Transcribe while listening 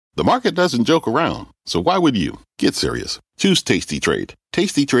The market doesn't joke around, so why would you? Get serious. Choose Tasty Trade.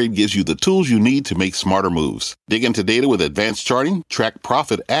 Tasty Trade gives you the tools you need to make smarter moves. Dig into data with advanced charting, track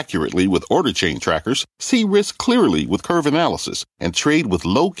profit accurately with order chain trackers, see risk clearly with curve analysis, and trade with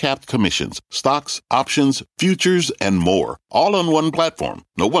low-capped commissions, stocks, options, futures, and more. All on one platform.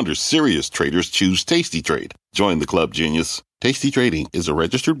 No wonder serious traders choose Tasty Trade. Join the club, genius. Tasty Trading is a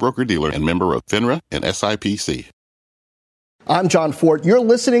registered broker-dealer and member of FINRA and SIPC. I'm John Fort. You're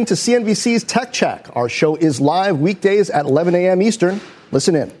listening to CNBC's Tech Check. Our show is live weekdays at 11 a.m. Eastern.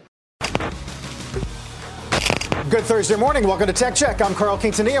 Listen in. Good Thursday morning. Welcome to Tech Check. I'm Carl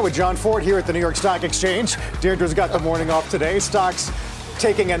Quintanilla with John Ford here at the New York Stock Exchange. Deirdre's got the morning off today. Stocks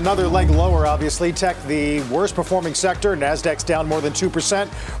taking another leg lower, obviously. Tech, the worst performing sector. Nasdaq's down more than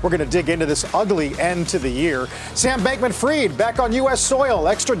 2%. We're going to dig into this ugly end to the year. Sam Bankman-Fried back on U.S. soil,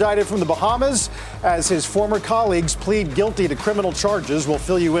 extradited from the Bahamas as his former colleagues plead guilty to criminal charges. We'll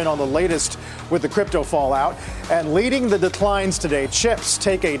fill you in on the latest with the crypto fallout. And leading the declines today, chips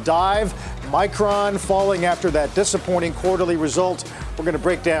take a dive. Micron falling after that disappointing quarterly result. We're going to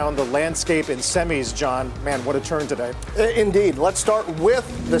break down the landscape in semis, John. Man, what a turn today. Indeed. Let's start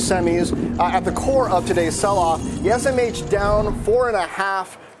with the semis. At the core of today's sell-off, the SMH down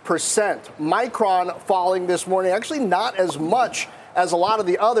 4.5%. Micron falling this morning, actually not as much as a lot of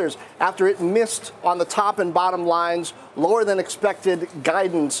the others after it missed on the top and bottom lines, lower than expected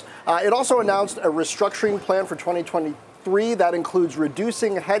guidance. It also announced a restructuring plan for 2023 that includes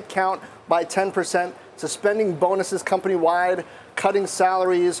reducing headcount by 10%, suspending bonuses company-wide, cutting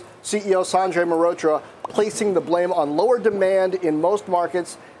salaries. CEO Sanjay Mehrotra placing the blame on lower demand in most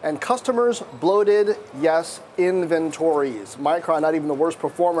markets and customers bloated, yes, inventories. Micron, not even the worst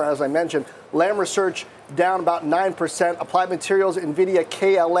performer, as I mentioned. Lam Research down about 9%. Applied Materials, NVIDIA,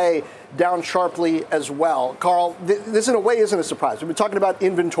 KLA down sharply as well. Carl, this in a way isn't a surprise. We've been talking about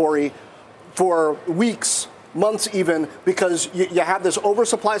inventory for weeks, months even, because you have this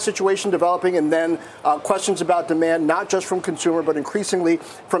oversupply situation developing and then questions about demand, not just from consumer, but increasingly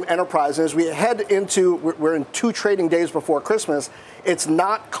from enterprise. And as we head into, we're in 2 trading days before Christmas, it's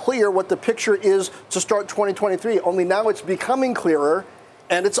not clear what the picture is to start 2023. Only now it's becoming clearer,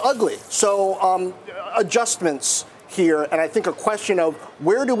 and it's ugly. So adjustments here, and I think a question of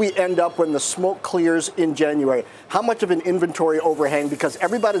where do we end up when the smoke clears in January? How much of an inventory overhang? Because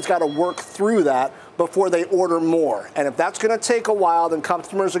everybody's got to work through that before they order more. And if that's going to take a while, then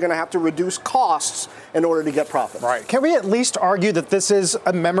customers are going to have to reduce costs in order to get profit. Right. Can we at least argue that this is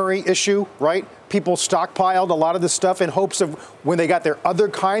a memory issue, right? People stockpiled a lot of this stuff in hopes of when they got their other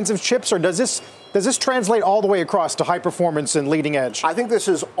kinds of chips, or does this translate all the way across to high performance and leading edge? I think this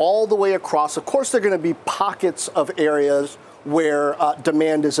is all the way across. Of course, there are going to be pockets of areas where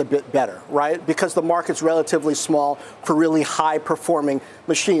demand is a bit better, right? Because the market's relatively small for really high-performing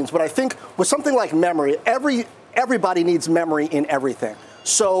machines. But I think with something like memory, everybody needs memory in everything.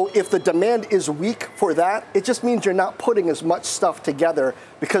 So if the demand is weak for that, it just means you're not putting as much stuff together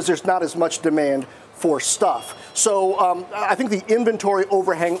because there's not as much demand for stuff. So I think the inventory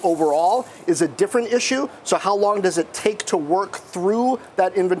overhang overall is a different issue. So how long does it take to work through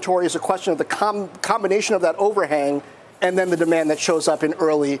that inventory is a question of the combination of that overhang and then the demand that shows up in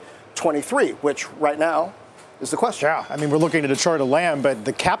early 23, which right now is the question. Yeah, I mean, we're looking at a chart of Lam, but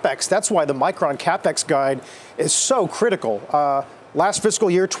the CapEx, that's why the Micron CapEx guide is so critical. Last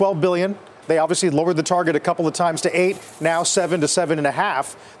fiscal year, $12 billion. They obviously lowered the target a couple of times to 8, now 7 to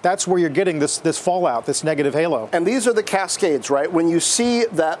 7.5. That's where you're getting this fallout, this negative halo. And these are the cascades, right? When you see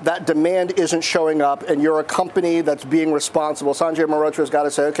that demand isn't showing up and you're a company that's being responsible, Sanjay Mehrotra's got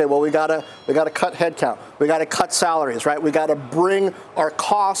to say, okay, well, we got to cut headcount. We got to cut salaries, right? We got to bring our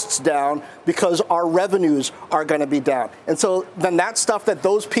costs down because our revenues are going to be down. And so then that stuff that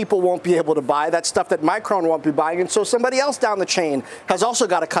those people won't be able to buy, that stuff that Micron won't be buying, and so somebody else down the chain has also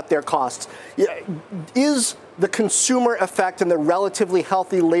got to cut their costs. Is the consumer effect and the relatively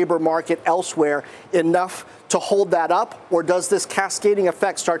healthy labor market elsewhere enough to hold that up, or does this cascading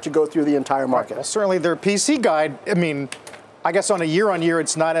effect start to go through the entire market? Well, certainly their PC guide, I mean, I guess on a year-on-year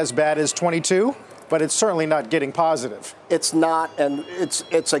it's not as bad as 22, but it's certainly not getting positive. It's not, and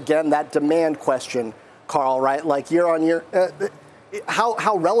it's again that demand question, Carl, right? Like year-on-year,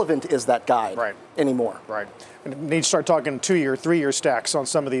 how relevant is that guide anymore? Right. need to start talking 2-year, 3-year stacks on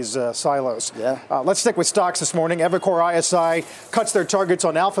some of these silos. Yeah. Let's stick with stocks this morning. Evercore ISI cuts their targets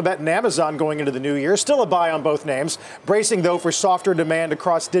on Alphabet and Amazon going into the new year. Still a buy on both names. Bracing, though, for softer demand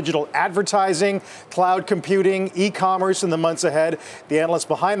across digital advertising, cloud computing, e-commerce in the months ahead. The analyst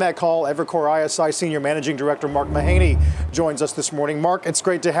behind that call, Evercore ISI Senior Managing Director Mark Mahaney, joins us this morning. Mark, it's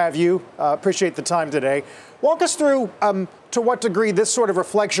great to have you. Appreciate the time today. Walk us through to what degree this sort of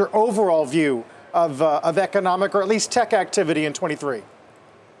reflects your overall view of economic or at least tech activity in 23.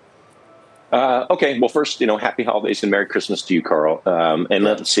 Okay. Well, first, happy holidays and Merry Christmas to you, Carl. And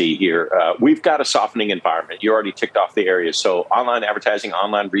let's see here. We've got a softening environment. You already ticked off the areas. So online advertising,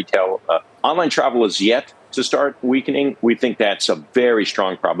 online retail, online travel is yet to start weakening. We think that's a very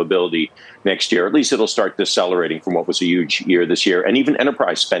strong probability next year. At least it'll start decelerating from what was a huge year this year. And even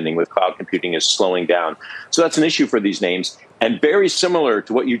enterprise spending with cloud computing is slowing down. So that's an issue for these names. And very similar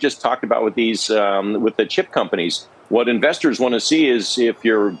to what you just talked about with these, with the chip companies. What investors want to see is if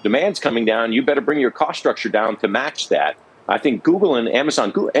your demand's coming down, you better bring your cost structure down to match that. I think Google and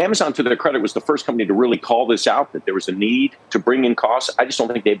Amazon, to their credit, was the first company to really call this out, that there was a need to bring in costs. I just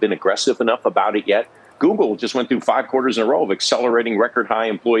don't think they've been aggressive enough about it yet. Google just went through 5 quarters in a row of accelerating record high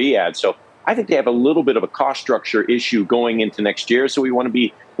employee ads. So I think they have a little bit of a cost structure issue going into next year. So we want to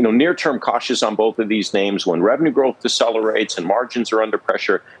be, near-term cautious on both of these names. When revenue growth decelerates and margins are under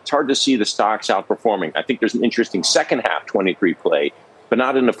pressure, it's hard to see the stocks outperforming. I think there's an interesting second half 23 play, but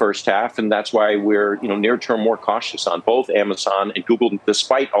not in the first half. And that's why we're, near-term more cautious on both Amazon and Google,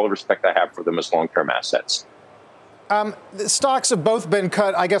 despite all the respect I have for them as long-term assets. The stocks have both been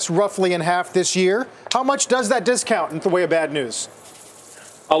cut, I guess, roughly in half this year. How much does that discount in the way of bad news?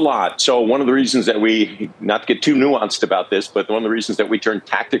 A lot. So one of the reasons that not to get too nuanced about this, but one of the reasons that we turn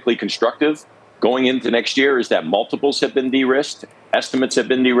tactically constructive going into next year is that multiples have been de-risked, estimates have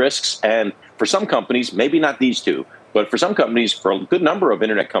been de-risked, and for some companies, maybe not these two, but for some companies, for a good number of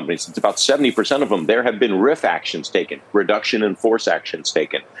internet companies, it's about 70% of them, there have been RIF actions taken, reduction in force actions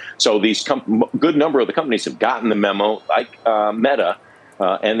taken. So these good number of the companies have gotten the memo, like Meta,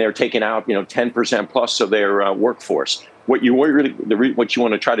 and they're taking out 10% plus of their workforce. What you want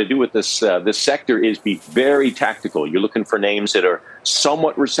to try to do with this sector is be very tactical. You're looking for names that are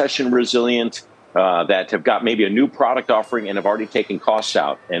somewhat recession resilient, that have got maybe a new product offering and have already taken costs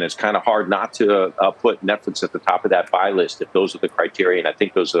out. And it's kind of hard not to put Netflix at the top of that buy list if those are the criteria, and I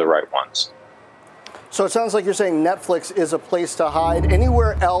think those are the right ones. So it sounds like you're saying Netflix is a place to hide.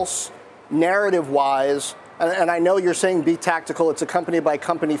 Anywhere else, narrative-wise, and I know you're saying be tactical, it's a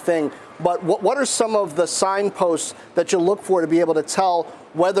company-by-company thing, but what are some of the signposts that you look for to be able to tell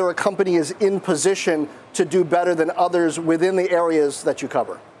whether a company is in position to do better than others within the areas that you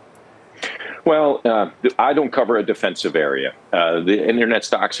cover? Well, I don't cover a defensive area. The internet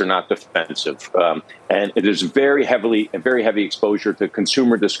stocks are not defensive, and it is very heavy exposure to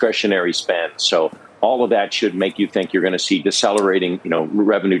consumer discretionary spend. So all of that should make you think you're going to see decelerating,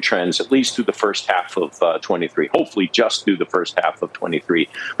 revenue trends at least through the first half of 23. Hopefully, just through the first half of 23.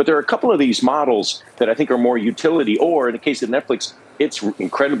 But there are a couple of these models that I think are more utility, or in the case of Netflix, it's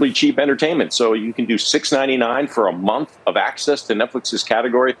incredibly cheap entertainment. So you can do $6.99 for a month of access to Netflix's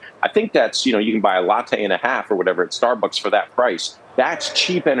category. I think that's, you can buy a latte and a half or whatever at Starbucks for that price. That's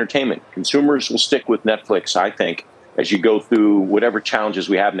cheap entertainment. Consumers will stick with Netflix, I think, as you go through whatever challenges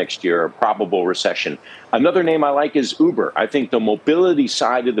we have next year, a probable recession. Another name I like is Uber. I think the mobility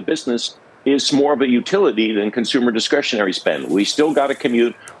side of the business is more of a utility than consumer discretionary spend. We still got to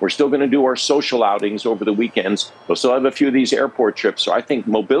commute. We're still going to do our social outings over the weekends. We'll still have a few of these airport trips. So I think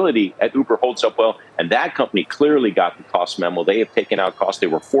mobility at Uber holds up well. And that company clearly got the cost memo. They have taken out costs. They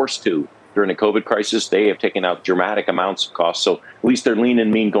were forced to during the COVID crisis. They have taken out dramatic amounts of costs. So at least they're lean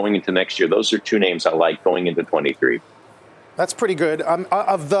and mean going into next year. Those are two names I like going into 23. That's pretty good.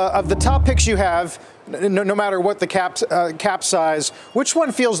 Of the top picks you have, no matter what the cap size, which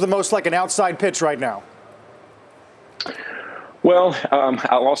one feels the most like an outside pitch right now? Well,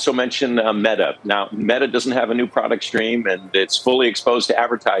 I'll also mention Meta. Now, Meta doesn't have a new product stream, and it's fully exposed to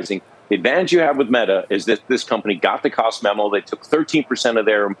advertising. The advantage you have with Meta is that this company got the cost memo. They took 13% of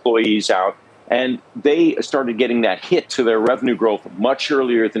their employees out, and they started getting that hit to their revenue growth much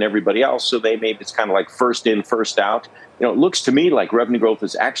earlier than everybody else. So it's kind of like first in, first out. It looks to me like revenue growth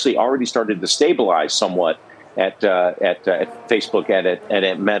has actually already started to stabilize somewhat at Facebook,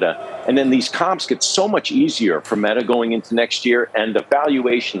 at Meta. And then these comps get so much easier for Meta going into next year, and the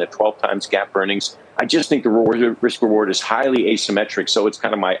valuation at 12 times GAAP earnings. I just think the risk reward is highly asymmetric. So it's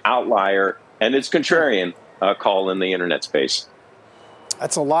kind of my outlier, and it's contrarian call in the internet space.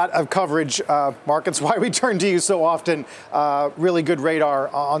 That's a lot of coverage, Mark. It's why we turn to you so often. Really good radar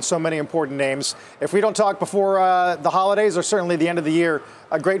on so many important names. If we don't talk before the holidays or certainly the end of the year,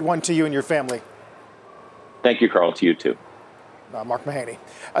 a great one to you and your family. Thank you, Carl. To you, too. Mark Mahaney.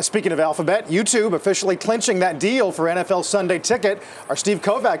 Speaking of Alphabet, YouTube officially clinching that deal for NFL Sunday Ticket. Our Steve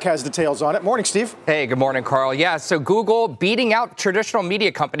Kovac has details on it. Morning, Steve. Hey, good morning, Carl. Yeah, so Google beating out traditional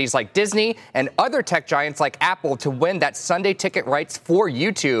media companies like Disney and other tech giants like Apple to win that Sunday Ticket rights for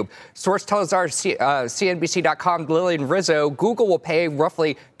YouTube. Source tells our CNBC.com Lillian Rizzo, Google will pay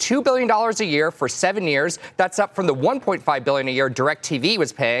roughly $2 billion a year for 7 years. That's up from the $1.5 billion a year DirecTV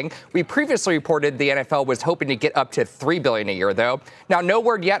was paying. We previously reported the NFL was hoping to get up to $3 billion a year, though. Now, no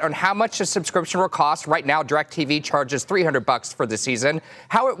word yet on how much the subscription will cost. Right now, DirecTV charges $300 for the season.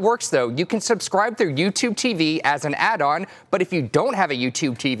 How it works, though, you can subscribe through YouTube TV as an add-on, but if you don't have a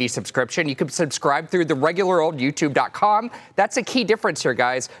YouTube TV subscription, you can subscribe through the regular old YouTube.com. That's a key difference here,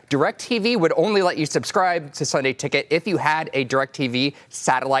 guys. DirecTV would only let you subscribe to Sunday Ticket if you had a DirecTV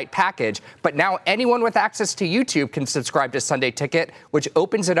satellite package. But now anyone with access to YouTube can subscribe to Sunday Ticket, which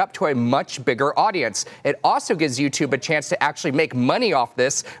opens it up to a much bigger audience. It also gives YouTube a chance to actually make money off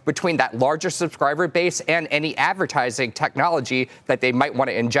this between that larger subscriber base and any advertising technology that they might want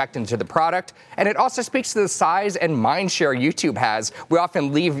to inject into the product. And it also speaks to the size and mind share YouTube has. We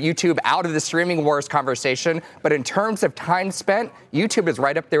often leave YouTube out of the streaming wars conversation, but in terms of time spent, YouTube is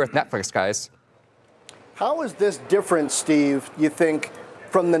right up there with Netflix, guys. How is this different, Steve, you think,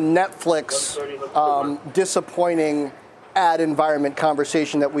 from the Netflix disappointing ad environment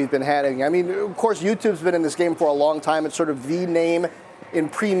conversation that we've been having? I mean, of course, YouTube's been in this game for a long time. It's sort of the name in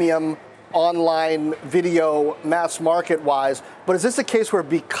premium online video mass market wise. But is this a case where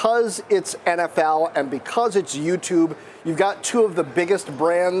because it's NFL and because it's YouTube, you've got two of the biggest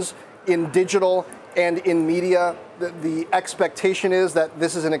brands in digital and in media, the expectation is that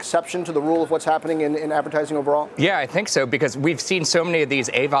this is an exception to the rule of what's happening in advertising overall? Yeah, I think so, because we've seen so many of these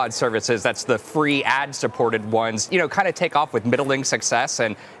AVOD services, that's the free ad-supported ones, kind of take off with middling success,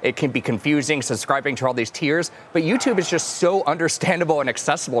 and it can be confusing subscribing to all these tiers. But YouTube is just so understandable and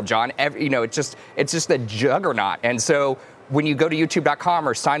accessible, John. It's just a juggernaut. And so when you go to YouTube.com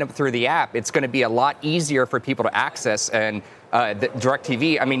or sign up through the app, it's going to be a lot easier for people to access. And the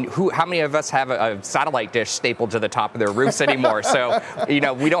DirecTV, I mean, how many of us have a satellite dish stapled to the top of their roofs anymore? So, we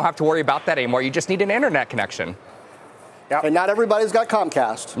don't have to worry about that anymore. You just need an internet connection. Yep. And not everybody's got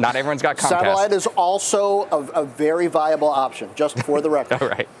Comcast. Not everyone's got Comcast. Satellite is also a very viable option, just for the record. All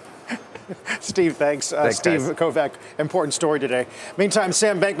right. Steve, thanks. Steve Kovac, important story today. Meantime,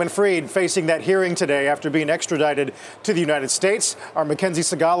 Sam Bankman-Fried facing that hearing today after being extradited to the United States. Our Mackenzie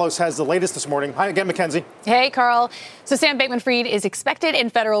Sagalos has the latest this morning. Hi again, Mackenzie. Hey, Carl. So Sam Bankman-Fried is expected in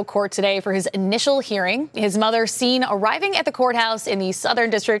federal court today for his initial hearing. His mother seen arriving at the courthouse in the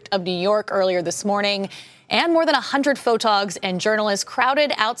Southern District of New York earlier this morning. And more than 100 photogs and journalists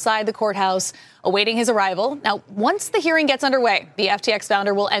crowded outside the courthouse awaiting his arrival. Now, once the hearing gets underway, the FTX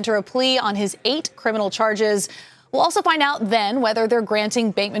founder will enter a plea on his 8 criminal charges. We'll also find out then whether they're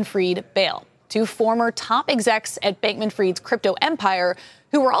granting Bankman-Fried bail. 2 former top execs at Bankman-Fried's crypto empire,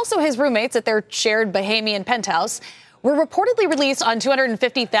 who were also his roommates at their shared Bahamian penthouse, were reportedly released on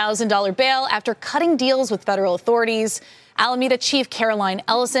 $250,000 bail after cutting deals with federal authorities. Alameda chief Caroline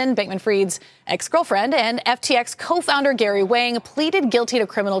Ellison, Bankman-Fried's ex-girlfriend, and FTX co-founder Gary Wang pleaded guilty to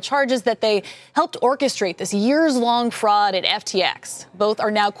criminal charges that they helped orchestrate this years-long fraud at FTX. Both are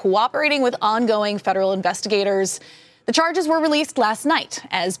now cooperating with ongoing federal investigators. The charges were released last night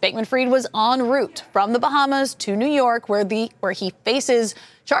as Bankman-Fried was en route from the Bahamas to New York, where he faces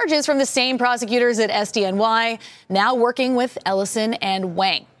charges from the same prosecutors at SDNY, now working with Ellison and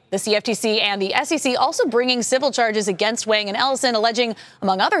Wang. The CFTC and the SEC also bringing civil charges against Wang and Ellison, alleging,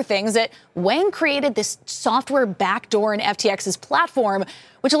 among other things, that Wang created this software backdoor in FTX's platform,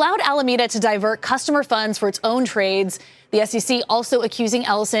 which allowed Alameda to divert customer funds for its own trades. The SEC also accusing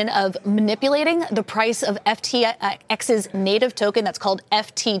Ellison of manipulating the price of FTX's native token that's called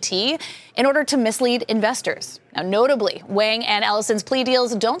FTT in order to mislead investors. Now, notably, Wang and Ellison's plea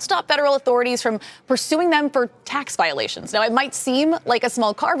deals don't stop federal authorities from pursuing them for tax violations. Now, it might seem like a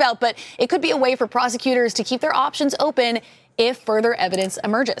small carve-out, but it could be a way for prosecutors to keep their options open if further evidence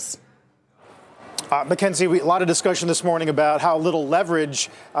emerges. Mackenzie, a lot of discussion this morning about how little leverage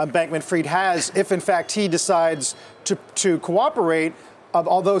Bankman-Fried has if, in fact, he decides to cooperate,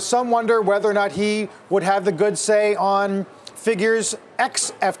 although some wonder whether or not he would have the good say on figures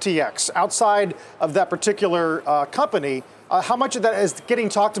ex-FTX outside of that particular company. How much of that is getting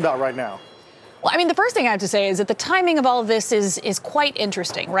talked about right now? Well, I mean, the first thing I have to say is that the timing of all of this is quite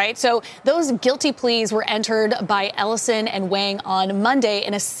interesting, right? So those guilty pleas were entered by Ellison and Wang on Monday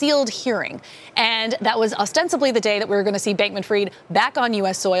in a sealed hearing. And that was ostensibly the day that we were going to see Bankman-Fried back on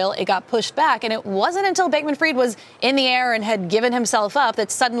U.S. soil. It got pushed back. And it wasn't until Bankman-Fried was in the air and had given himself up that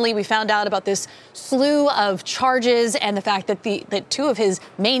suddenly we found out about this slew of charges and the fact that two of his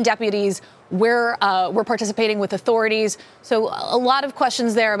main deputies were participating with authorities. So a lot of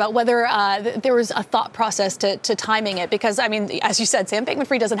questions there about whether there was a thought process to timing it. Because, I mean, as you said, Sam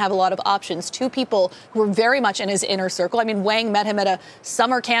Bankman-Fried doesn't have a lot of options. Two people who were very much in his inner circle. I mean, Wang met him at a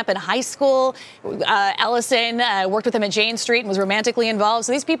summer camp in high school. Ellison worked with him at Jane Street and was romantically involved.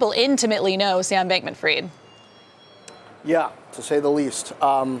 So these people intimately know Sam Bankman-Fried. Yeah, to say the least.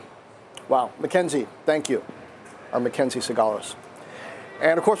 Wow. Mackenzie, thank you. Our Mackenzie Sagalos.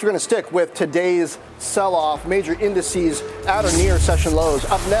 And, of course, we're going to stick with today's sell-off. Major indices at or near session lows.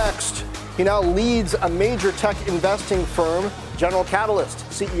 Up next, he now leads a major tech investing firm, General Catalyst.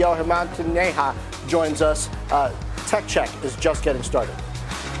 CEO Hemant Taneja joins us. Tech Check is just getting started.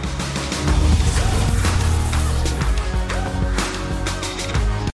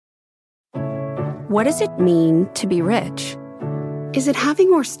 What does it mean to be rich? Is it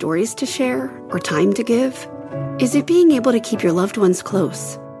having more stories to share or time to give? Is it being able to keep your loved ones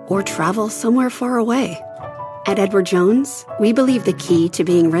close or travel somewhere far away? At Edward Jones, we believe the key to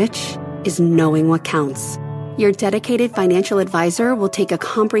being rich is knowing what counts. Your dedicated financial advisor will take a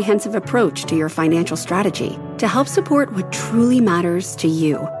comprehensive approach to your financial strategy to help support what truly matters to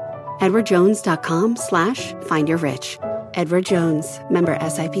you. EdwardJones.com/findyourrich. Edward Jones, member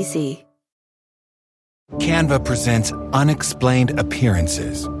SIPC. Canva presents Unexplained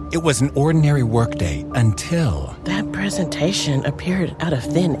Appearances. It was an ordinary workday until... that presentation appeared out of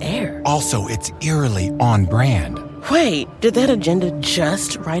thin air. Also, it's eerily on brand. Wait, did that agenda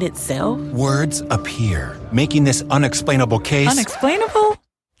just write itself? Words appear, making this unexplainable case... Unexplainable?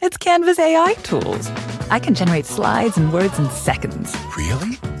 It's Canva's AI tools. I can generate slides and words in seconds.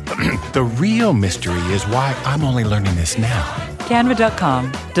 Really? The real mystery is why I'm only learning this now.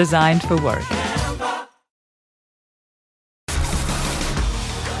 Canva.com, designed for work.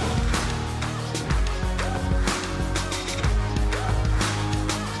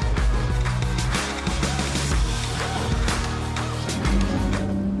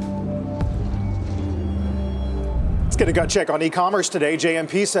 Get a gut check on e-commerce today.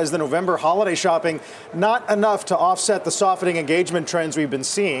 JMP says the November holiday shopping not enough to offset the softening engagement trends we've been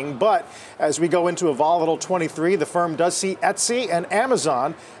seeing. But as we go into a volatile 23, the firm does see Etsy and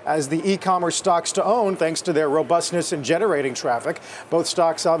Amazon as the e-commerce stocks to own, thanks to their robustness in generating traffic. Both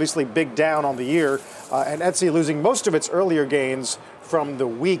stocks obviously big down on the year, and Etsy losing most of its earlier gains from the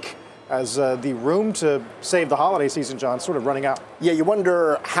week as the room to save the holiday season, John, sort of running out. Yeah, you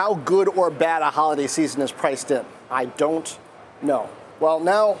wonder how good or bad a holiday season is priced in. I don't know. Well,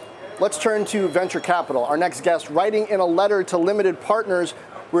 now let's turn to venture capital. Our next guest, writing in a letter to limited partners,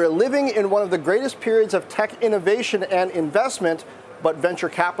 we're living in one of the greatest periods of tech innovation and investment, but venture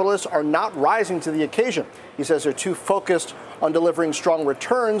capitalists are not rising to the occasion. He says they're too focused on delivering strong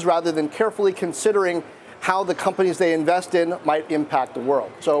returns rather than carefully considering how the companies they invest in might impact the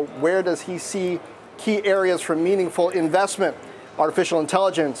world. So where does he see key areas for meaningful investment? Artificial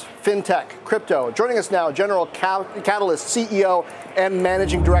intelligence, fintech, crypto. Joining us now, General Catalyst CEO and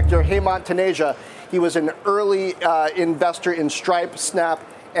Managing Director Hemant Taneja. He was an early investor in Stripe, Snap,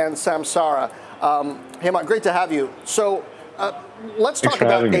 and Samsara. Hemant, great to have you. So let's talk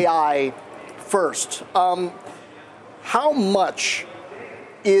about AI first. How much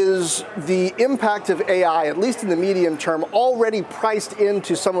is the impact of AI, at least in the medium term, already priced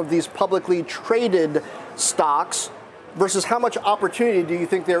into some of these publicly traded stocks versus how much opportunity do you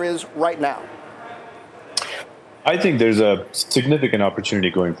think there is right now? I think there's a significant opportunity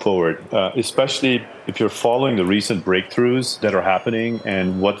going forward, especially if you're following the recent breakthroughs that are happening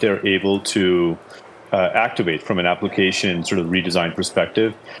and what they're able to activate from an application sort of redesign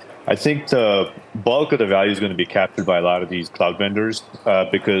perspective. I think the bulk of the value is going to be captured by a lot of these cloud vendors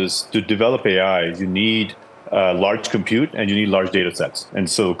because to develop AI, you need large compute and you need large data sets. And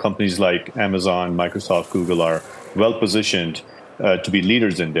so companies like Amazon, Microsoft, Google are well positioned to be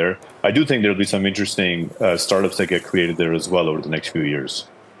leaders in there. I do think there'll be some interesting startups that get created there as well over the next few years.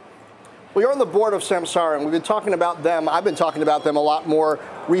 Well, you're on the board of Samsara, and we've been talking about them. I've been talking about them a lot more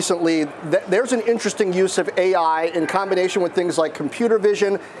recently. There's an interesting use of AI in combination with things like computer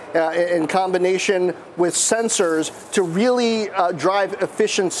vision, in combination with sensors to really drive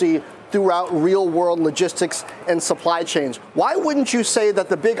efficiency throughout real-world logistics and supply chains. Why wouldn't you say that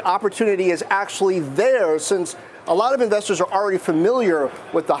the big opportunity is actually there, since a lot of investors are already familiar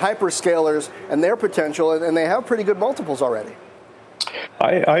with the hyperscalers and their potential, and they have pretty good multiples already.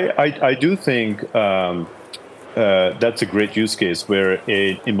 I do think that's a great use case where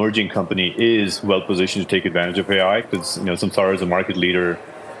an emerging company is well positioned to take advantage of AI, because Samsara is a market leader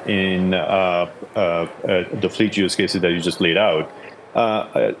in the fleet use cases that you just laid out.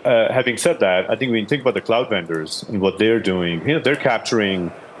 Having said that, I think when you think about the cloud vendors and what they're doing, they're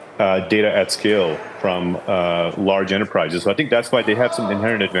capturing data at scale from large enterprises. So I think that's why they have some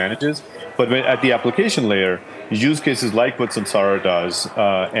inherent advantages. But at the application layer, use cases like what Samsara does,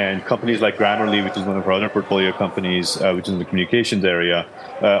 and companies like Grammarly, which is one of our other portfolio companies, which is in the communications area,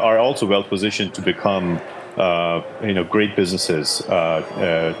 are also well positioned to become great businesses by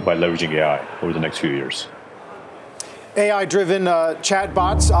leveraging AI over the next few years. AI-driven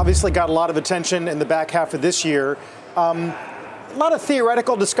chatbots obviously got a lot of attention in the back half of this year. A lot of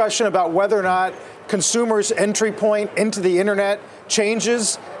theoretical discussion about whether or not consumers' entry point into the internet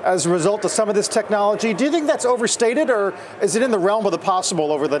changes as a result of some of this technology. Do you think that's overstated, or is it in the realm of the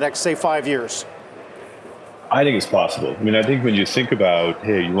possible over the next, say, 5 years? I think it's possible. I mean, I think when you think about,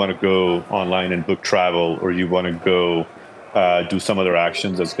 hey, you want to go online and book travel, or you want to go do some other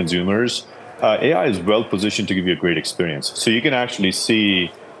actions as consumers, AI is well positioned to give you a great experience. So you can actually see,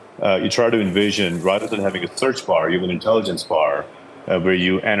 you try to envision, rather than having a search bar, you have an intelligence bar where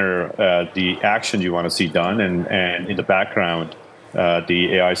you enter the action you want to see done, and in the background,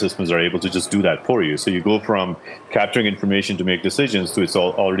 the AI systems are able to just do that for you. So you go from capturing information to make decisions to it's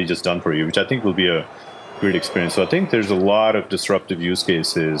already just done for you, which I think will be a great experience. So I think there's a lot of disruptive use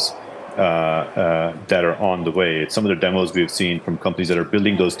cases that are on the way. Some of the demos we've seen from companies that are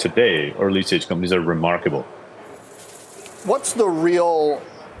building those today, early stage companies, are remarkable. What's the real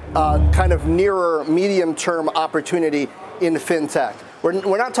kind of nearer medium-term opportunity in fintech?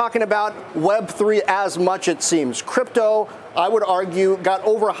 We're not talking about Web3 as much, it seems. Crypto, I would argue, got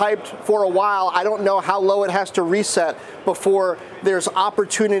overhyped for a while. I don't know how low it has to reset before there's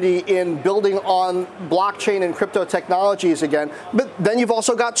opportunity in building on blockchain and crypto technologies again. But then you've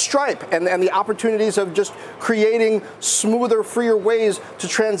also got Stripe and the opportunities of just creating smoother, freer ways to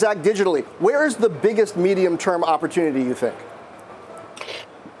transact digitally. Where is the biggest medium-term opportunity, you think?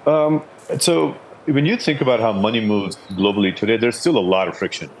 So when you think about how money moves globally today, there's still a lot of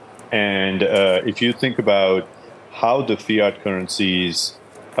friction. And if you think about how the fiat currencies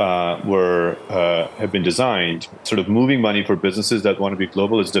have been designed, sort of moving money for businesses that want to be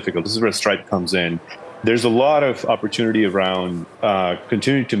global is difficult. This is where Stripe comes in. There's a lot of opportunity around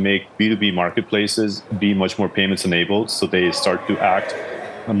continuing to make B2B marketplaces be much more payments enabled, so they start to act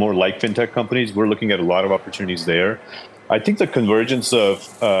more like fintech companies. We're looking at a lot of opportunities there. I think the convergence of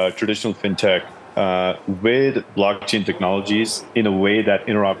traditional fintech with blockchain technologies in a way that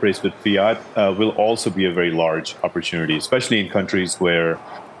interoperates with fiat will also be a very large opportunity, especially in countries where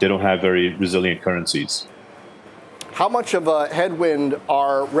they don't have very resilient currencies. How much of a headwind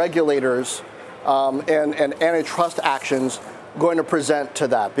are regulators and antitrust actions going to present to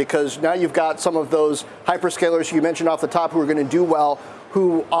that? Because now you've got some of those hyperscalers you mentioned off the top who are going to do well,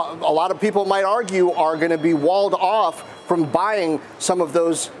 who a lot of people might argue are going to be walled off from buying some of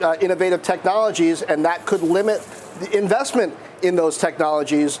those innovative technologies, and that could limit the investment in those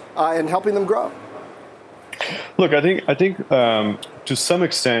technologies and helping them grow. Look, I think to some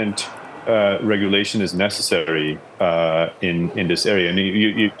extent, regulation is necessary in this area.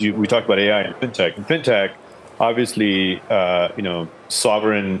 And we talk about AI and fintech. In fintech, obviously,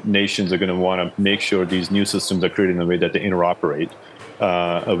 sovereign nations are going to want to make sure these new systems are created in a way that they interoperate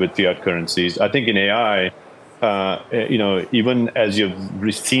with fiat currencies. I think in AI, even as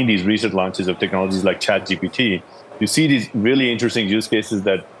you've seen these recent launches of technologies like ChatGPT, you see these really interesting use cases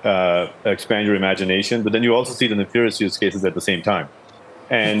that expand your imagination, but then you also see the nefarious use cases at the same time.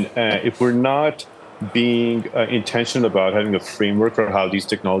 And if we're not being intentional about having a framework for how these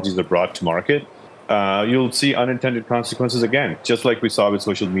technologies are brought to market, you'll see unintended consequences again, just like we saw with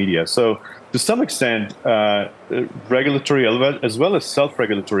social media. So to some extent, regulatory as well as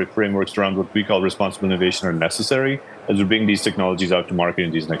self-regulatory frameworks around what we call responsible innovation are necessary as we bring these technologies out to market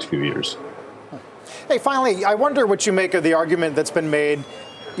in these next few years. Hey, finally, I wonder what you make of the argument that's been made.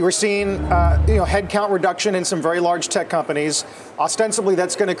 You were seeing, headcount reduction in some very large tech companies. Ostensibly,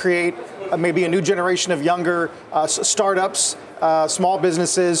 that's going to create maybe a new generation of younger startups, small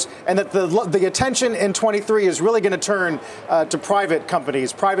businesses, and that the attention in 23 is really going to turn to private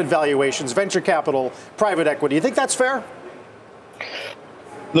companies, private valuations, venture capital, private equity. You think that's fair?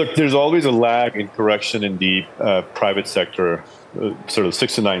 Look, there's always a lag in correction in the private sector, sort of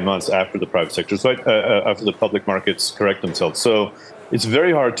 6 to 9 months after the private sector, so after the public markets correct themselves. So it's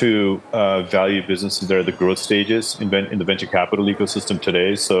very hard to value businesses that are at the growth stages in the venture capital ecosystem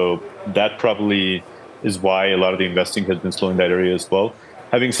today. So that probably is why a lot of the investing has been slowing that area as well.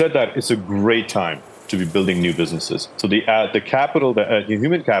 Having said that, it's a great time to be building new businesses. So the capital, the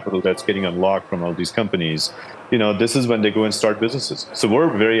human capital that's getting unlocked from all these companies, this is when they go and start businesses. So we're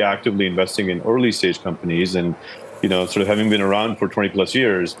very actively investing in early stage companies, and sort of having been around for 20 plus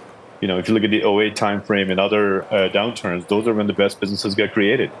years, if you look at the 2008 timeframe and other downturns, those are when the best businesses get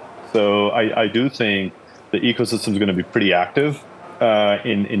created. So I do think the ecosystem is going to be pretty active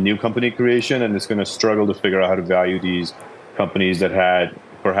in new company creation, and it's going to struggle to figure out how to value these companies that had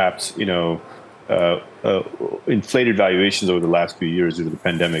perhaps inflated valuations over the last few years due to the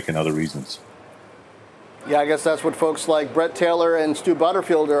pandemic and other reasons. Yeah, I guess that's what folks like Brett Taylor and Stu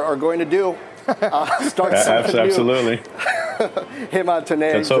Butterfield are going to do. Start something Absolutely. Hema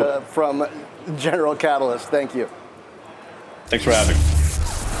Tanej from General Catalyst. Thank you. Thanks for having me.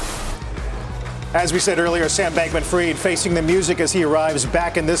 As we said earlier, Sam Bankman-Fried facing the music as he arrives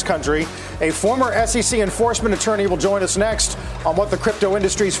back in this country. A former SEC enforcement attorney will join us next on what the crypto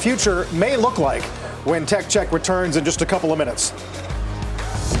industry's future may look like when Tech Check returns in just a couple of minutes.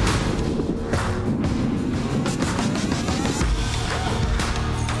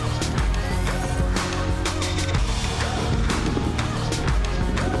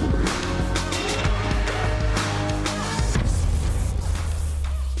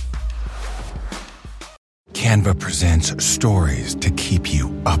 Canva presents stories to keep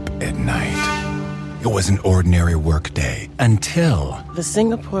you up at night. It was an ordinary workday until... The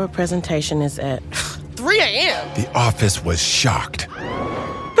Singapore presentation is at 3 a.m. The office was shocked.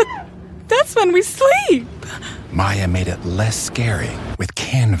 But that's when we sleep. Maya made it less scary with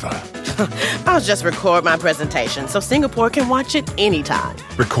Canva. I'll just record my presentation so Singapore can watch it anytime.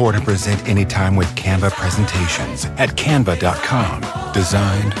 Record and present anytime with Canva presentations at canva.com.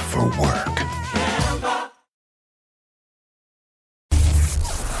 Designed for work.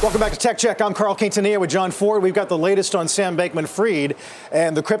 Welcome back to Tech Check. I'm Carl Quintanilla with John Ford. We've got the latest on Sam Bankman-Fried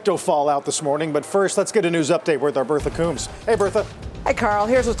and the crypto fallout this morning. But first, let's get a news update with our Bertha Coombs. Hey, Bertha. Hey, Carl.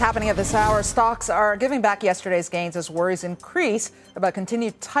 Here's what's happening at this hour. Stocks are giving back yesterday's gains as worries increase about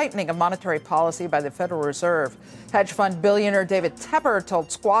continued tightening of monetary policy by the Federal Reserve. Hedge fund billionaire David Tepper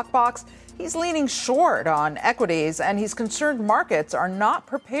told Squawk Box he's leaning short on equities, and he's concerned markets are not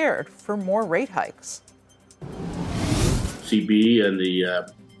prepared for more rate hikes. CB and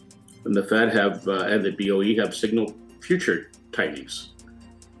the Fed have and the BOE have signaled future tightenings.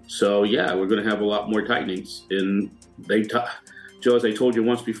 So yeah, we're going to have a lot more tightenings. And Joe, as I told you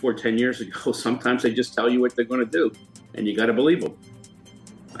once before, 10 years ago, sometimes they just tell you what they're going to do, and you got to believe them.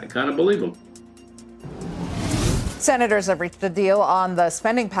 I kind of believe them. Senators have reached a deal on the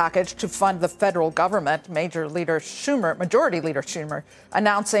spending package to fund the federal government. Majority Leader Schumer,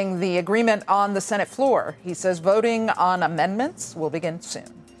 announcing the agreement on the Senate floor. He says voting on amendments will begin soon.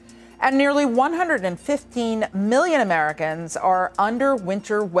 And nearly 115 million Americans are under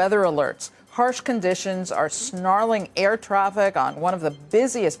winter weather alerts. Harsh conditions are snarling air traffic on one of the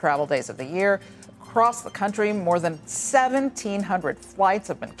busiest travel days of the year. Across the country, more than 1,700 flights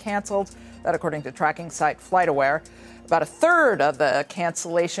have been canceled. That, according to tracking site FlightAware. About a third of the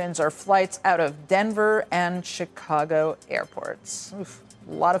cancellations are flights out of Denver and Chicago airports. Oof.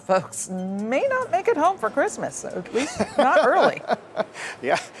 A lot of folks may not make it home for Christmas, so at least not early.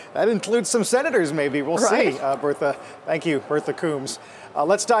 Yeah, that includes some senators, maybe. We'll see, Bertha. Thank you, Bertha Coombs.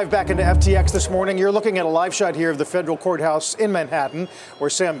 Let's dive back into FTX this morning. You're looking at a live shot here of the federal courthouse in Manhattan, where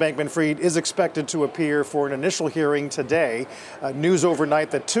Sam Bankman-Fried is expected to appear for an initial hearing today. News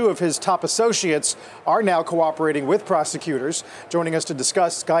overnight that two of his top associates are now cooperating with prosecutors. Joining us to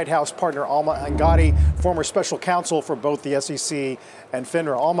discuss, Guidehouse partner Alma Angadi, former special counsel for both the SEC and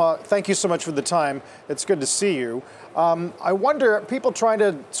FINRA. Alma, thank you so much for the time. It's good to see you. I wonder, people trying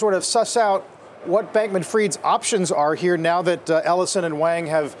to sort of suss out what Bankman-Fried's options are here now that Ellison and Wang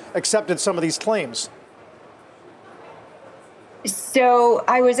have accepted some of these claims. So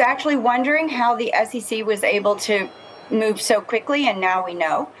I was actually wondering how the SEC was able to move so quickly, and now we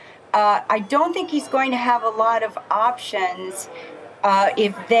know. I don't think he's going to have a lot of options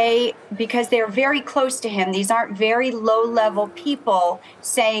because they're very close to him. These aren't very low-level people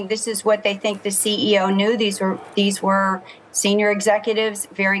saying this is what they think the CEO knew. These were senior executives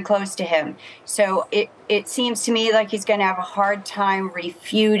very close to him. So it seems to me like he's going to have a hard time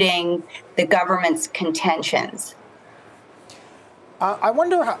refuting the government's contentions. I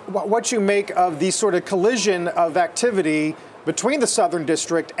wonder what you make of the sort of collision of activity between the Southern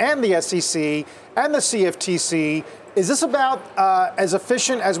District and the SEC and the CFTC. Is this about as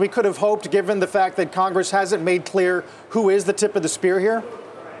efficient as we could have hoped, given the fact that Congress hasn't made clear who is the tip of the spear here?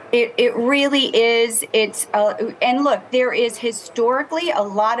 It really is. And look, there is historically a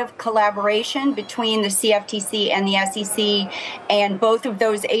lot of collaboration between the CFTC and the SEC, and both of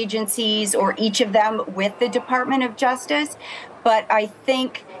those agencies, or each of them, with the Department of Justice. But I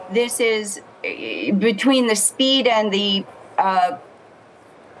think this is, between the speed and the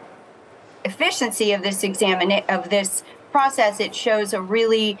efficiency of this process, it shows a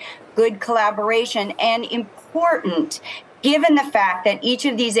really good collaboration, and important, given the fact that each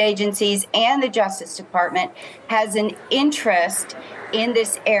of these agencies and the Justice Department has an interest in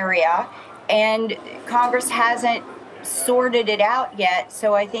this area, and Congress hasn't sorted it out yet.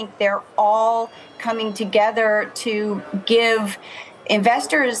 So I think they're all coming together to give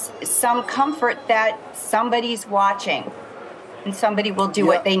investors some comfort that somebody's watching and somebody will do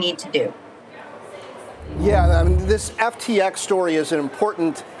what they need to do. Yeah, I mean, this FTX story is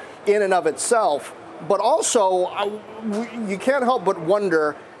important in and of itself. But also, you can't help but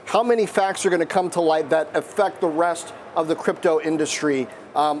wonder how many facts are going to come to light that affect the rest of the crypto industry.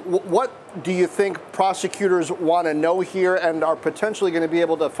 What do you think prosecutors want to know here and are potentially going to be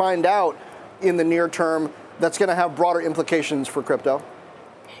able to find out in the near term that's going to have broader implications for crypto?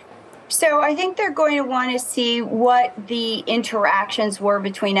 So I think they're going to want to see what the interactions were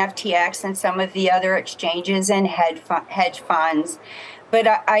between FTX and some of the other exchanges and hedge funds. But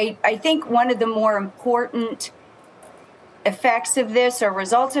I think one of the more important effects of this, or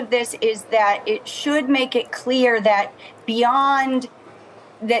results of this, is that it should make it clear that beyond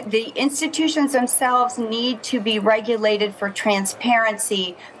that, the institutions themselves need to be regulated for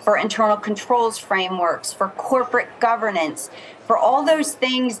transparency, for internal controls frameworks, for corporate governance, for all those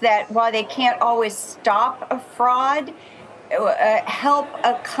things that, while they can't always stop a fraud, help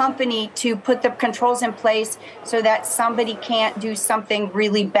a company to put the controls in place so that somebody can't do something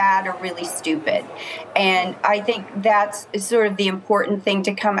really bad or really stupid. And I think that's sort of the important thing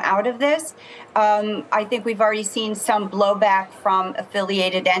to come out of this. I think we've already seen some blowback from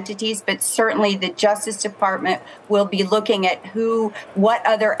affiliated entities, but certainly the Justice Department will be looking at what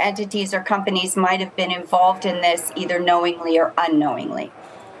other entities or companies might have been involved in this, either knowingly or unknowingly.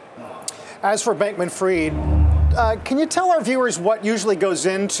 As for Bankman-Fried, can you tell our viewers what usually goes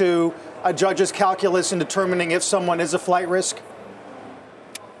into a judge's calculus in determining if someone is a flight risk?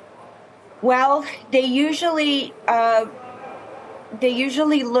 Well, they usually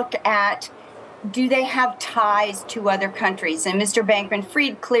look at, do they have ties to other countries? And Mr.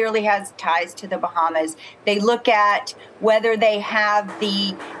 Bankman-Fried clearly has ties to the Bahamas. They look at whether they have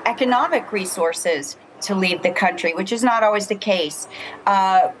the economic resources to leave the country, which is not always the case.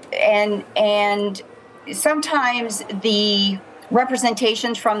 And sometimes the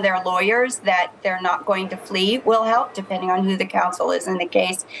representations from their lawyers that they're not going to flee will help, depending on who the counsel is in the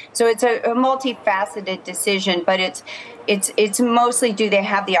case. So it's a multifaceted decision, but it's mostly, do they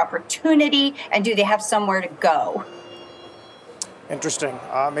have the opportunity and do they have somewhere to go? Interesting.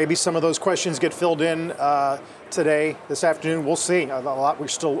 Maybe some of those questions get filled in today, this afternoon. We'll see. A lot we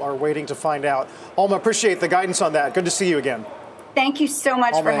still are waiting to find out. Alma, appreciate the guidance on that. Good to see you again. Thank you so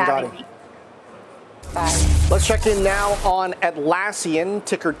much for having me. Bye. Let's check in now on Atlassian,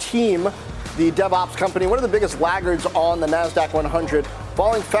 ticker TEAM, the DevOps company, one of the biggest laggards on the NASDAQ 100,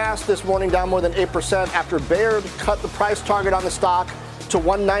 falling fast this morning, down more than 8% after Baird cut the price target on the stock to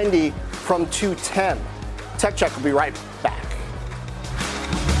 190 from 210. Tech Check will be right back.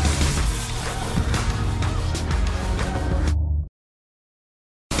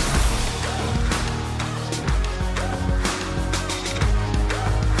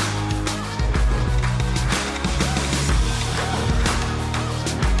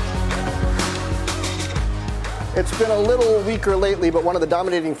 It's been a little weaker lately, but one of the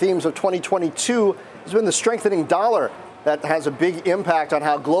dominating themes of 2022 has been the strengthening dollar. That has a big impact on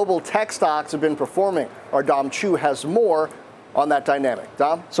how global tech stocks have been performing. Our Dom Chu has more on that dynamic.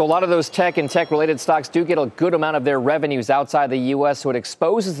 Dom? So a lot of those tech and tech-related stocks do get a good amount of their revenues outside the U.S., so it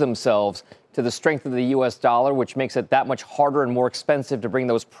exposes themselves to the strength of the U.S. dollar, which makes it that much harder and more expensive to bring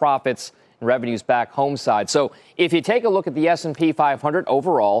those profits and revenues back home side. So if you take a look at the S&P 500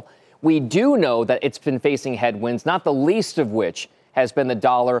 overall, we do know that it's been facing headwinds, not the least of which has been the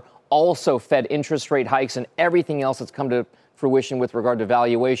dollar, also Fed interest rate hikes and everything else that's come to fruition with regard to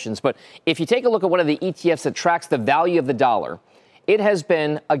valuations. But if you take a look at one of the ETFs that tracks the value of the dollar, it has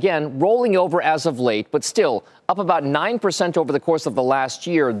been, again, rolling over as of late, but still up about 9% over the course of the last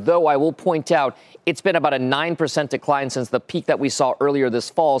year, though I will point out it's been about a 9% decline since the peak that we saw earlier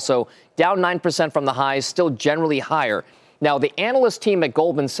this fall. So down 9% from the highs, still generally higher. Now, the analyst team at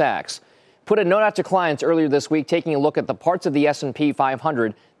Goldman Sachs put a note out to clients earlier this week taking a look at the parts of the S&P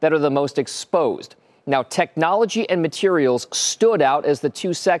 500 that are the most exposed. Now, technology and materials stood out as the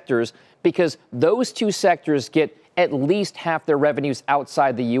two sectors because those two sectors get at least half their revenues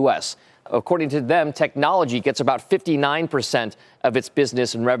outside the U.S. According to them, technology gets about 59% of its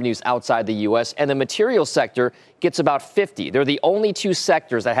business and revenues outside the U.S., and the materials sector gets about 50%. They're the only two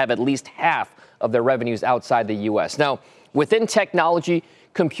sectors that have at least half of their revenues outside the U.S. Now, within technology,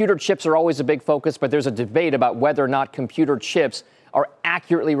 computer chips are always a big focus, but there's a debate about whether or not computer chips are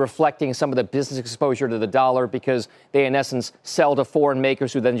accurately reflecting some of the business exposure to the dollar because they, in essence, sell to foreign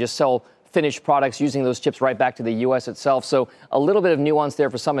makers who then just sell finished products using those chips right back to the U.S. itself. So a little bit of nuance there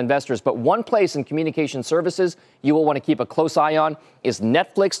for some investors. But one place in communication services you will want to keep a close eye on is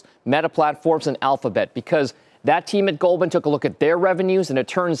Netflix, Meta Platforms, and Alphabet, because that team at Goldman took a look at their revenues, and it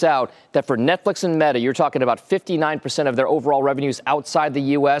turns out that for Netflix and Meta, you're talking about 59% of their overall revenues outside the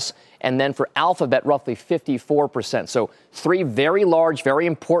U.S., and then for Alphabet, roughly 54%. So three very large, very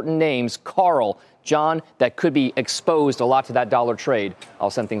important names. Carl, John, that could be exposed a lot to that dollar trade. I'll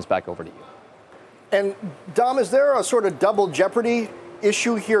send things back over to you. And, Dom, is there a sort of double jeopardy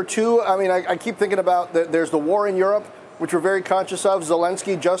issue here, too? I mean, I keep thinking about there's the war in Europe, which we're very conscious of.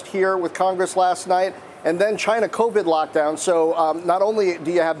 Zelensky just here with Congress last night. And then China COVID lockdown. So not only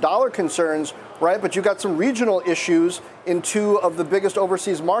do you have dollar concerns, right, but you've got some regional issues in two of the biggest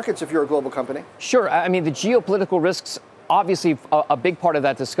overseas markets if you're a global company. Sure. I mean, the geopolitical risks, obviously a big part of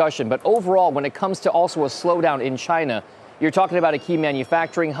that discussion. But overall, when it comes to also a slowdown in China, you're talking about a key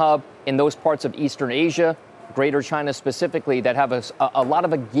manufacturing hub in those parts of Eastern Asia, Greater China specifically, that have a lot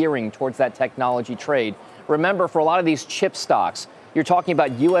of a gearing towards that technology trade. Remember, for a lot of these chip stocks, you're talking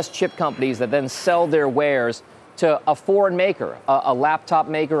about U.S. chip companies that then sell their wares to a foreign maker, a laptop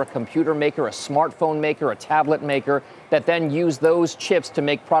maker, a computer maker, a smartphone maker, a tablet maker, that then use those chips to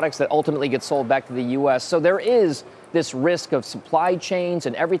make products that ultimately get sold back to the U.S. So there is this risk of supply chains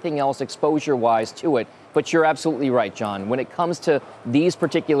and everything else exposure-wise to it. But you're absolutely right, John. When it comes to these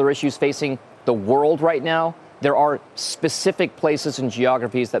particular issues facing the world right now, there are specific places and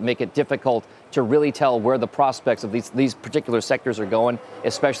geographies that make it difficult to really tell where the prospects of these particular sectors are going,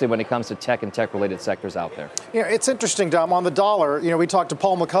 especially when it comes to tech and tech-related sectors out there. Yeah, it's interesting, Dom, on the dollar. You know, we talked to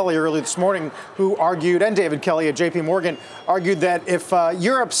Paul McCulley earlier this morning, who argued, and David Kelly at JP Morgan, argued that if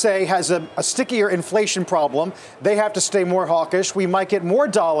Europe, say, has a stickier inflation problem, they have to stay more hawkish. We might get more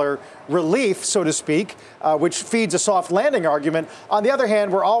dollar relief, so to speak, which feeds a soft landing argument. On the other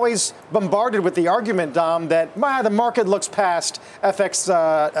hand, we're always bombarded with the argument, Dom, that the market looks past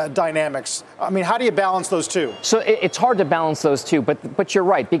FX dynamics. I mean, how do you balance those two? So it's hard to balance those two, but you're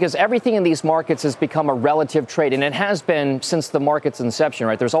right, because everything in these markets has become a relative trade, and it has been since the market's inception,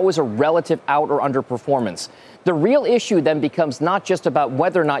 right? There's always a relative out or underperformance. The real issue then becomes not just about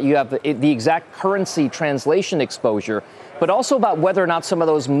whether or not you have the exact currency translation exposure, but also about whether or not some of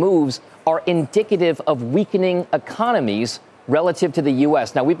those moves are indicative of weakening economies relative to the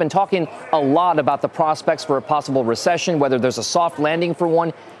U.S. Now, we've been talking a lot about the prospects for a possible recession, whether there's a soft landing for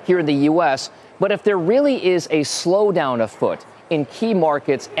one here in the U.S. But if there really is a slowdown afoot in key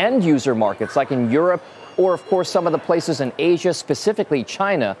markets, end user markets, like in Europe, or, of course, some of the places in Asia, specifically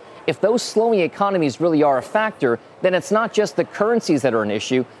China, if those slowing economies really are a factor, then it's not just the currencies that are an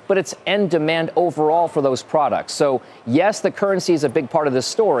issue, but it's end demand overall for those products. So, yes, the currency is a big part of this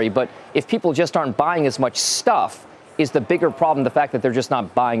story, but if people just aren't buying as much stuff, is the bigger problem the fact that they're just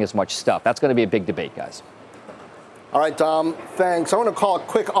not buying as much stuff? That's going to be a big debate, guys. All right, Dom, thanks. I want to call a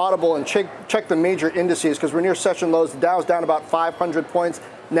quick audible and check the major indices because we're near session lows. The Dow's down about 500 points.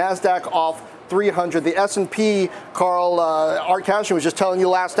 NASDAQ off 300. The S&P, Carl, Art Cashin was just telling you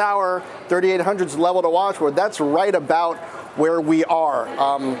last hour, 3,800 is the level to watch for. That's right about where we are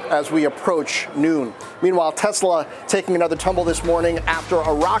as we approach noon. Meanwhile, Tesla taking another tumble this morning after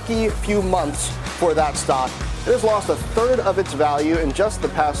a rocky few months for that stock. It has lost a third of its value in just the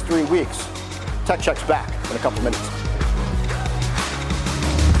past 3 weeks. Tech Check's back in a couple minutes.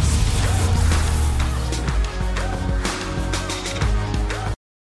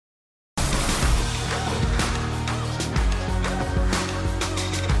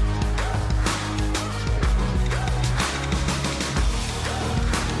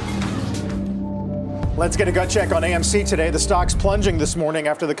 Let's get a gut check on AMC today. The stock's plunging this morning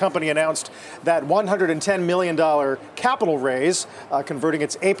after the company announced that $110 million capital raise, converting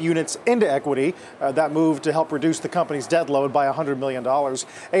its APE units into equity. That move to help reduce the company's debt load by $100 million.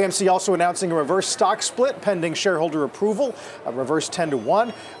 AMC also announcing a reverse stock split pending shareholder approval, a reverse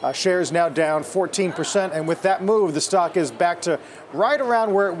 10-to-1. Shares now down 14%. And with that move, the stock is back to right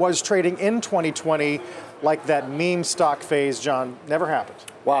around where it was trading in 2020, like that meme stock phase, John, never happened.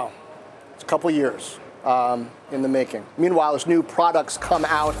 Wow. It's a couple years in the making. Meanwhile, as new products come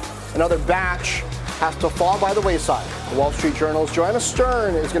out, another batch has to fall by the wayside. The Wall Street Journal's Joanna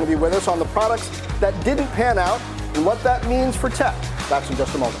Stern is going to be with us on the products that didn't pan out and what that means for tech. That's in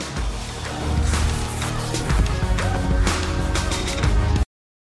just a moment.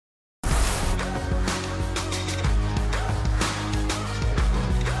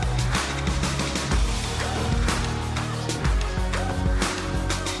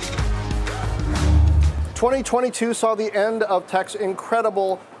 '22 saw the end of tech's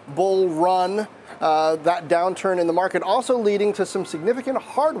incredible bull run. That downturn in the market also leading to some significant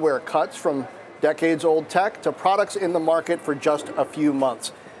hardware cuts from decades-old tech to products in the market for just a few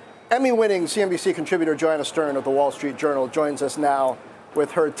months. Emmy-winning CNBC contributor Joanna Stern of the Wall Street Journal joins us now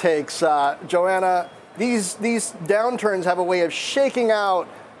with her takes. Joanna, these downturns have a way of shaking out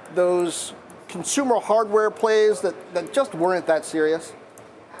those consumer hardware plays that just weren't that serious.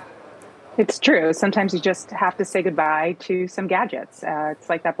 It's true. Sometimes you just have to say goodbye to some gadgets. It's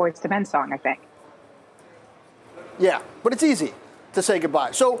like that Boyz II Men song, I think. Yeah, but it's easy to say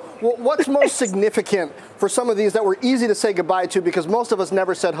goodbye. So what's most significant for some of these that were easy to say goodbye to because most of us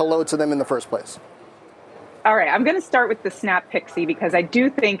never said hello to them in the first place? All right, I'm going to start with the Snap Pixie because I do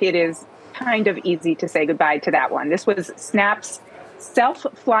think it is kind of easy to say goodbye to that one. This was Snap's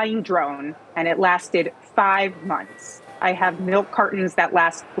self-flying drone, and it lasted 5 months. I have milk cartons that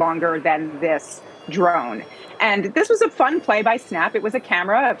last longer than this drone. And this was a fun play by Snap. It was a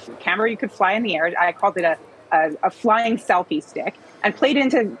camera you could fly in the air. I called it a flying selfie stick, and played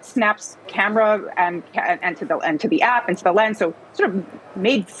into Snap's camera and to the app and to the lens. So sort of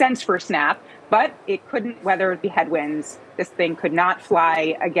made sense for Snap, but it couldn't weather the headwinds. This thing could not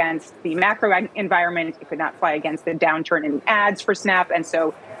fly against the macro environment. It could not fly against the downturn in ads for Snap. And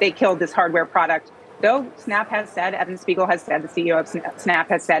so they killed this hardware product. Though Snap has said, Evan Spiegel has said, the CEO of Snap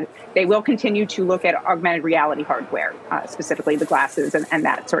has said, they will continue to look at augmented reality hardware, specifically the glasses and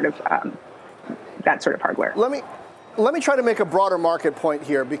that sort of hardware. Let me try to make a broader market point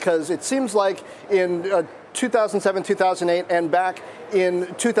here, because it seems like in 2007, 2008, and back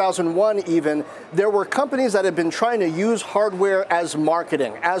in 2001 even, there were companies that had been trying to use hardware as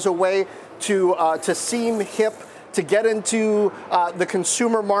marketing, as a way to seem hip, to get into the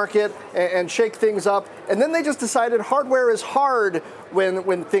consumer market and shake things up. And then they just decided hardware is hard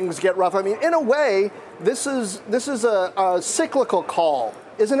when things get rough. I mean, in a way, this is a cyclical call,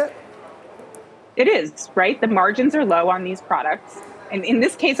 isn't it? It is, right? The margins are low on these products. And in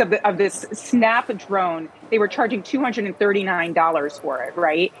this case of this Snap drone, they were charging $239 for it,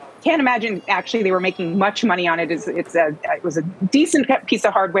 right? Can't imagine actually they were making much money on it. It was a decent piece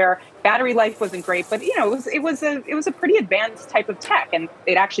of hardware. Battery life wasn't great, but it was a pretty advanced type of tech, and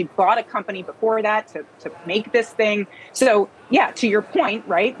they'd actually bought a company before that to make this thing. So yeah, to your point,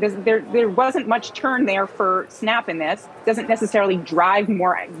 right? There wasn't much turn there for Snap in this. Doesn't necessarily drive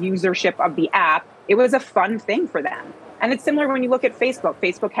more usership of the app. It was a fun thing for them. And it's similar when you look at Facebook.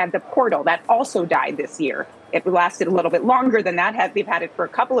 Facebook had the Portal that also died this year. It lasted a little bit longer than that. They've had it for a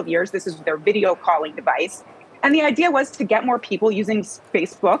couple of years. This is their video calling device. And the idea was to get more people using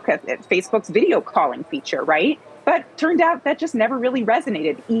Facebook's video calling feature, right? But turned out that just never really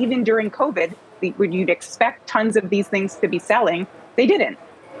resonated. Even during COVID, when you'd expect tons of these things to be selling, they didn't.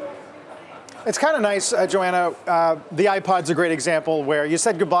 It's kind of nice, Joanna. The iPod's a great example where you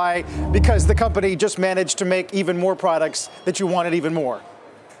said goodbye because the company just managed to make even more products that you wanted even more.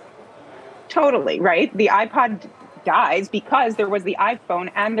 Totally, right? The iPod dies because there was the iPhone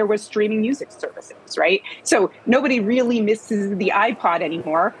and there was streaming music services, right? So nobody really misses the iPod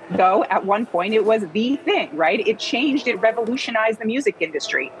anymore, though at one point it was the thing, right? It changed, it revolutionized the music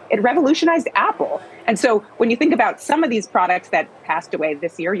industry. It revolutionized Apple. And so when you think about some of these products that passed away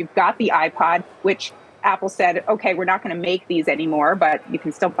this year, you've got the iPod, which Apple said, okay, we're not going to make these anymore, but you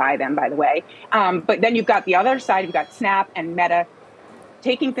can still buy them, by the way. But then you've got the other side, you've got Snap and Meta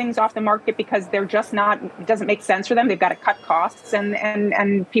taking things off the market because they're just not, it doesn't make sense for them. They've got to cut costs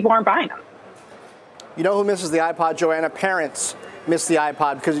and people aren't buying them. You know who misses the iPod, Joanna? Parents miss the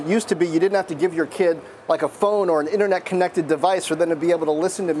iPod, because it used to be you didn't have to give your kid like a phone or an internet connected device for them to be able to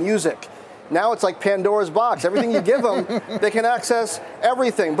listen to music. Now it's like Pandora's box. Everything you give them, they can access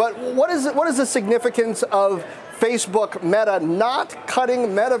everything. But what is the significance of Facebook Meta not cutting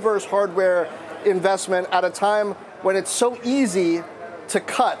metaverse hardware investment at a time when it's so easy to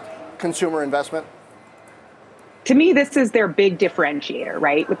cut consumer investment? To me, this is their big differentiator,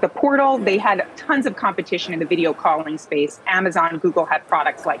 right? With the portal, they had tons of competition in the video calling space. Amazon, Google had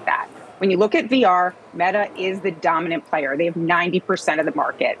products like that. When you look at VR, Meta is the dominant player. They have 90% of the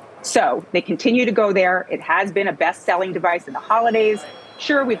market. So they continue to go there. It has been a best-selling device in the holidays.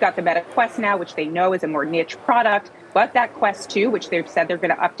 Sure, we've got the Meta Quest now, which they know is a more niche product, but that Quest 2, which they've said they're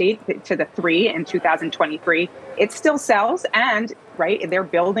going to update to the 3 in 2023, it still sells, and right, they're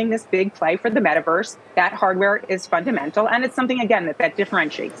building this big play for the metaverse. That hardware is fundamental, and it's something, again, that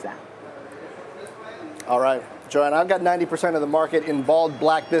differentiates them. All right, Joanne, I've got 90% of the market in bald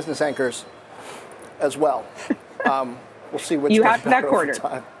black business anchors as well. We'll see which you have that cornered.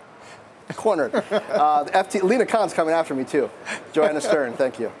 Cornered. Lena Khan's coming after me, too. Joanna Stern,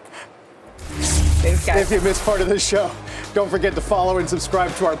 thank you. Thanks, guys. If you missed part of this show, don't forget to follow and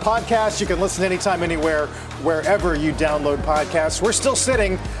subscribe to our podcast. You can listen anytime, anywhere, wherever you download podcasts. We're still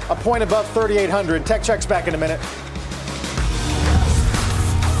sitting a point above 3,800. Tech Check's back in a minute.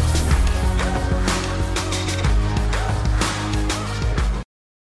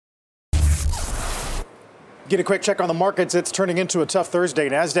 Get a quick check on the markets. It's turning into a tough Thursday.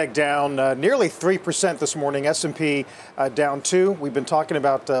 NASDAQ down nearly 3% this morning. S&P down 2%. We've been talking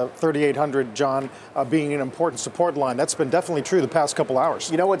about 3,800, John, being an important support line. That's been definitely true the past couple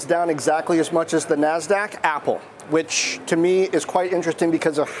hours. You know what's down exactly as much as the NASDAQ? Apple, which to me is quite interesting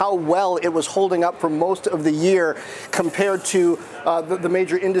because of how well it was holding up for most of the year compared to the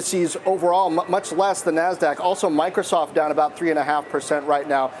major indices overall, much less the NASDAQ. Also, Microsoft down about 3.5% right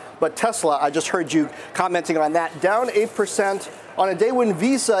now. But Tesla, I just heard you commenting on that, down 8% on a day when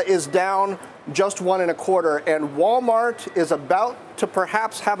Visa is down just 1.25%, and Walmart is about to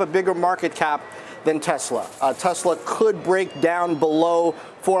perhaps have a bigger market cap than Tesla. Tesla could break down below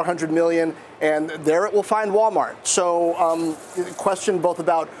 400 million, and there it will find Walmart. So question both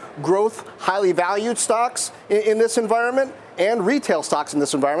about growth, highly valued stocks in this environment, and retail stocks in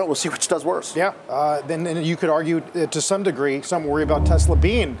this environment. We'll see which does worse. Yeah, then you could argue to some degree, some worry about Tesla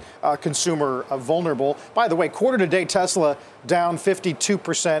being consumer vulnerable. By the way, quarter to date, Tesla down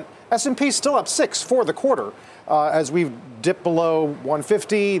 52%. S&P still up 6% for the quarter as we've dipped below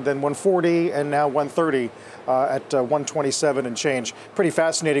 150, then 140, and now 130 at 127 and change. Pretty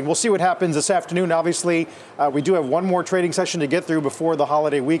fascinating. We'll see what happens this afternoon. Obviously, we do have one more trading session to get through before the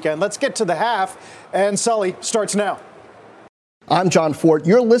holiday weekend. Let's get to the half, and Sully starts now. I'm John Fort.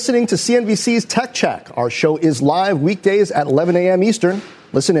 You're listening to CNBC's Tech Check. Our show is live weekdays at 11 a.m. Eastern.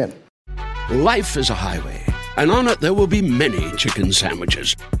 Listen in. Life is a highway, and on it there will be many chicken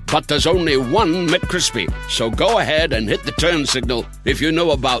sandwiches. But there's only one McCrispy. So go ahead and hit the turn signal if you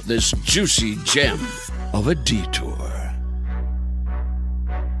know about this juicy gem of a detour.